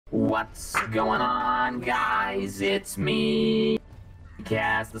What's going on, guys? It's me,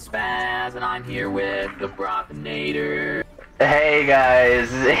 Cazthespaz, and I'm here with the Brothinator. Hey guys,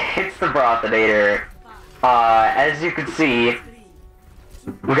 it's the Brothinator. As you can see,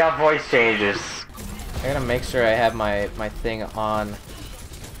 we got voice changes. I gotta make sure I have my thing on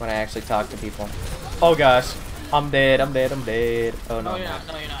when I actually talk to people. Oh gosh, I'm dead. Oh no, No, you're not.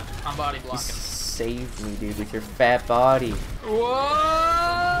 No, you're not. I'm body you blocking. saved me, dude, with your fat body. Whoa!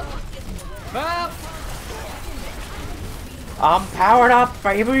 Ah! I'm powered up,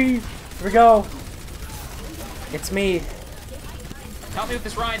 baby. Here we go. It's me. Help me with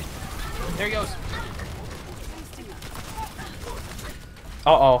this ride. There he goes.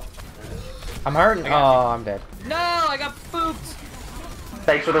 Uh-oh. I'm hurting. Oh, I'm dead. No, I got spooked.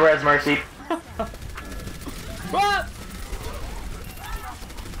 Thanks for the res, Mercy. What?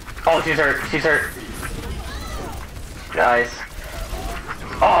 Oh, she's hurt. She's hurt. Nice.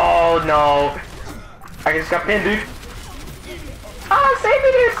 Oh no. I just got pinned, dude. Oh, save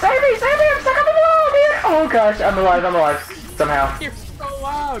me, dude. Save me. Save me. I'm stuck on the wall, dude. Oh gosh, I'm alive. I'm alive. Somehow. You're so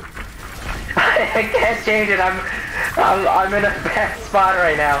loud. I can't change it. I'm in a bad spot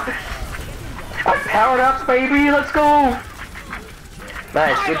right now. I'm powered up, baby. Let's go.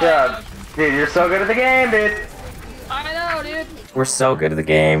 Nice. Good job. Dude, you're so good at the game, dude. I know, dude. We're so good at the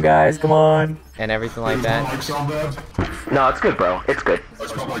game, guys. Come on. And everything like that. No, it's good, bro. It's good. I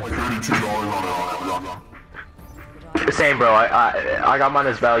spent like $32 on Same, bro. I got mine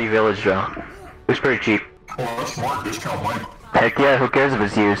as Value Village, though. It was pretty cheap. Oh, that's smart. Discount mine. Heck yeah, who cares if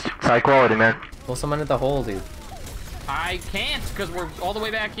it's used? It's high quality, man. Pull someone at the hole, dude. I can't because we're all the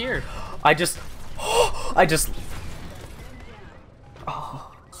way back here. I just.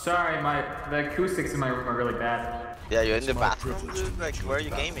 Sorry, the acoustics in my room are really bad. Yeah, you're in the bathroom, dude. Like, where are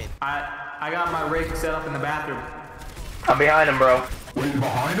you gaming? I got my rig set up in the bathroom. I'm behind him, bro. Wait,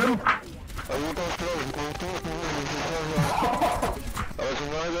 behind him?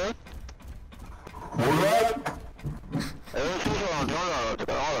 What that?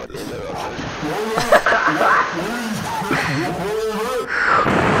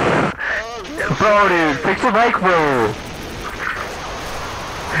 Bro, dude, fix the mic, bro.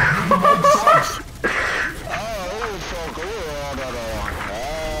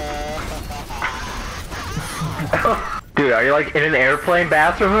 Dude, are you like in an airplane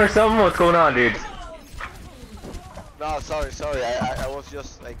bathroom or something? What's going on, dude? No, sorry. I was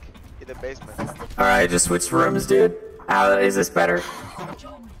just like in the basement. Alright, just switch rooms, dude. How is this better?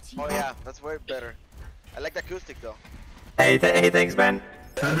 Oh yeah, that's way better. I like the acoustic though. Hey, thanks, man.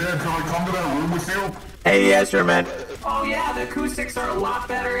 Hey man, can I come to that room with you? Hey, yeah, sure, man. Oh yeah, the acoustics are a lot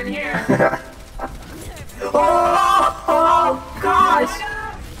better in here. Oh gosh!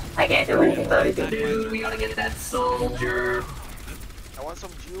 I can't do anything, buddy. Dude, we gotta get that soldier. I want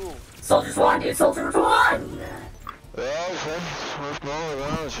some jewel. Soldiers one, dude. Soldiers one.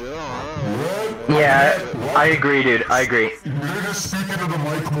 Yeah, I agree, dude. I agree. You need to speak into the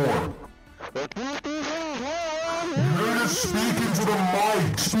mic more. You need to speak into the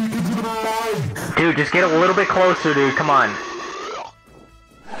mic. Speak into the mic. Dude, just get a little bit closer, dude. Come on.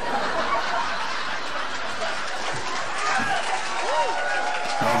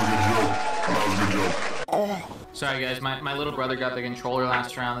 That was a good joke. Sorry, guys. My little brother got the controller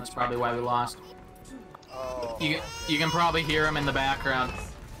last round. That's probably why we lost. Oh. You can probably hear him in the background.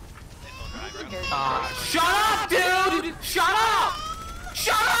 Shut up, dude! Shut up!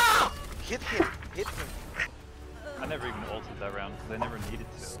 Shut up! Hit him. I never even ulted that round because I never needed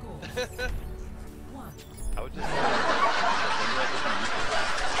to. I would just.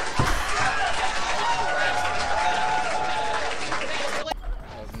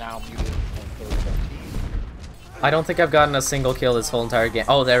 I don't think I've gotten a single kill this whole entire game.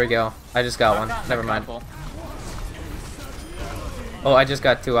 Oh, there we go. I just got one. Never mind. Oh, I just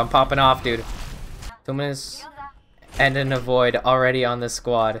got two. I'm popping off, dude. 2 minutes and an avoid already on this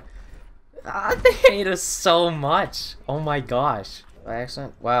squad. They hate us so much. Oh my gosh. By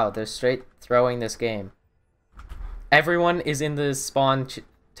accident? Wow, they're straight throwing this game. Everyone is in the spawn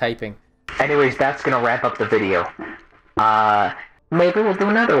typing. Anyways, that's gonna wrap up the video. Maybe we'll do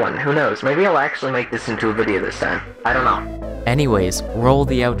another one. Who knows? Maybe I'll actually make this into a video this time. I don't know. Anyways, roll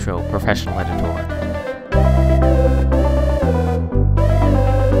the outro, professional editor.